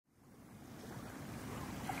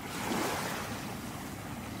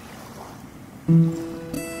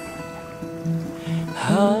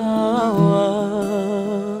Oh,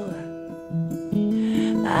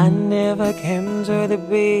 I never came to the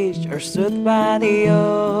beach or stood by the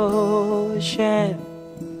ocean.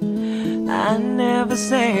 I never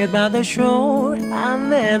stayed by the shore. I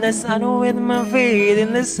never sat with my feet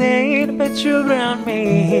in the sand, but you brought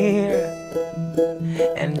me here,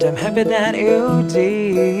 and I'm happy that you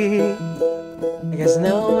did. I guess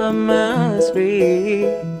now I must be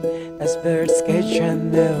as birds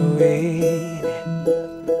catching the wind.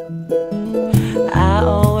 I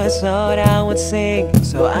always thought I would sing,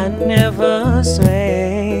 so I never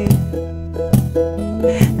swam.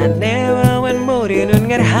 I never went boating and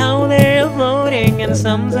get how they're floating, and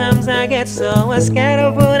sometimes I get so scared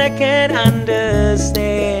of what I can't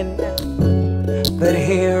understand. But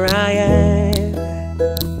here I am,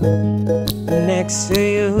 next to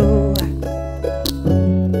you.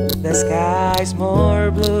 The sky's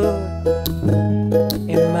more blue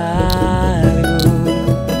in Malibu.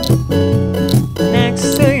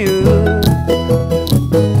 Next to you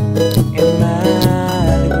in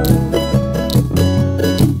Malibu.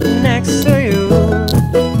 Next to you,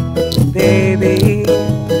 baby.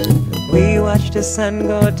 We watch the sun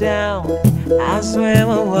go down as we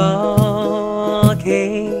were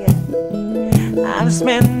walking. I've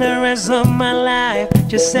spent the rest of my life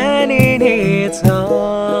just standing here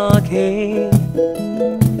talking.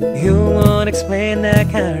 You won't explain the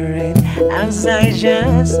current as I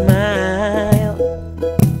just smile,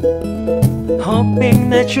 hoping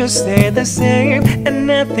that you'll stay the same and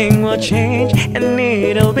nothing will change, and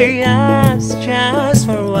it'll be us just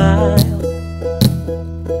for a while.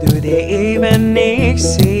 Do they even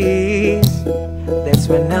exist? That's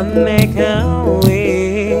when I make a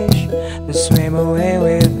wish to swim away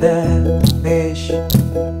with the fish.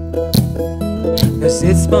 'Cause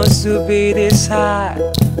it's supposed to be this hard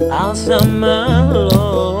all summer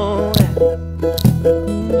long.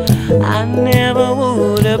 I never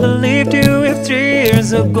would have believed you if 3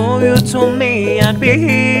 years ago you told me I'd be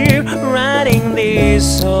here writing this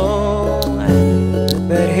song.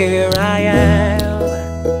 But here I am,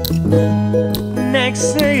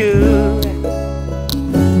 next to you.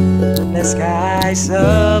 The sky's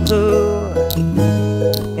so blue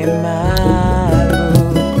in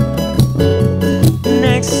Malibu.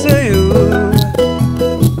 Next to you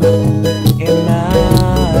in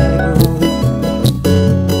Malibu.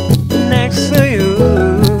 Next to you,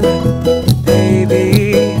 baby.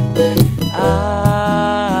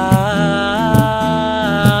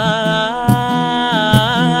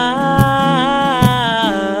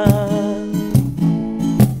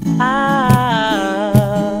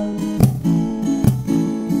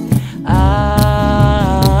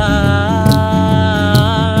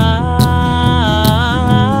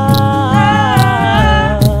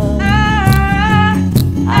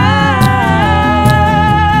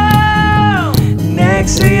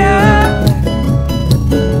 Next to you,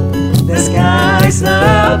 the sky's so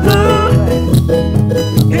blue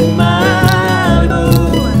in Malibu.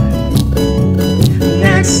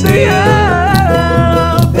 Next to you,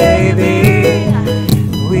 baby.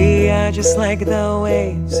 We are just like the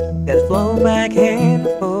waves that flow back and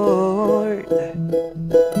forth.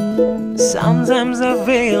 Sometimes I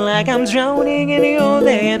feel like I'm drowning and you're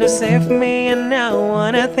there to save me, and I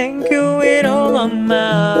wanna thank you with all of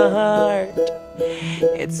my heart.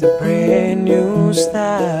 It's a brand new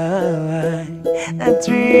start, a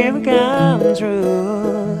dream come true.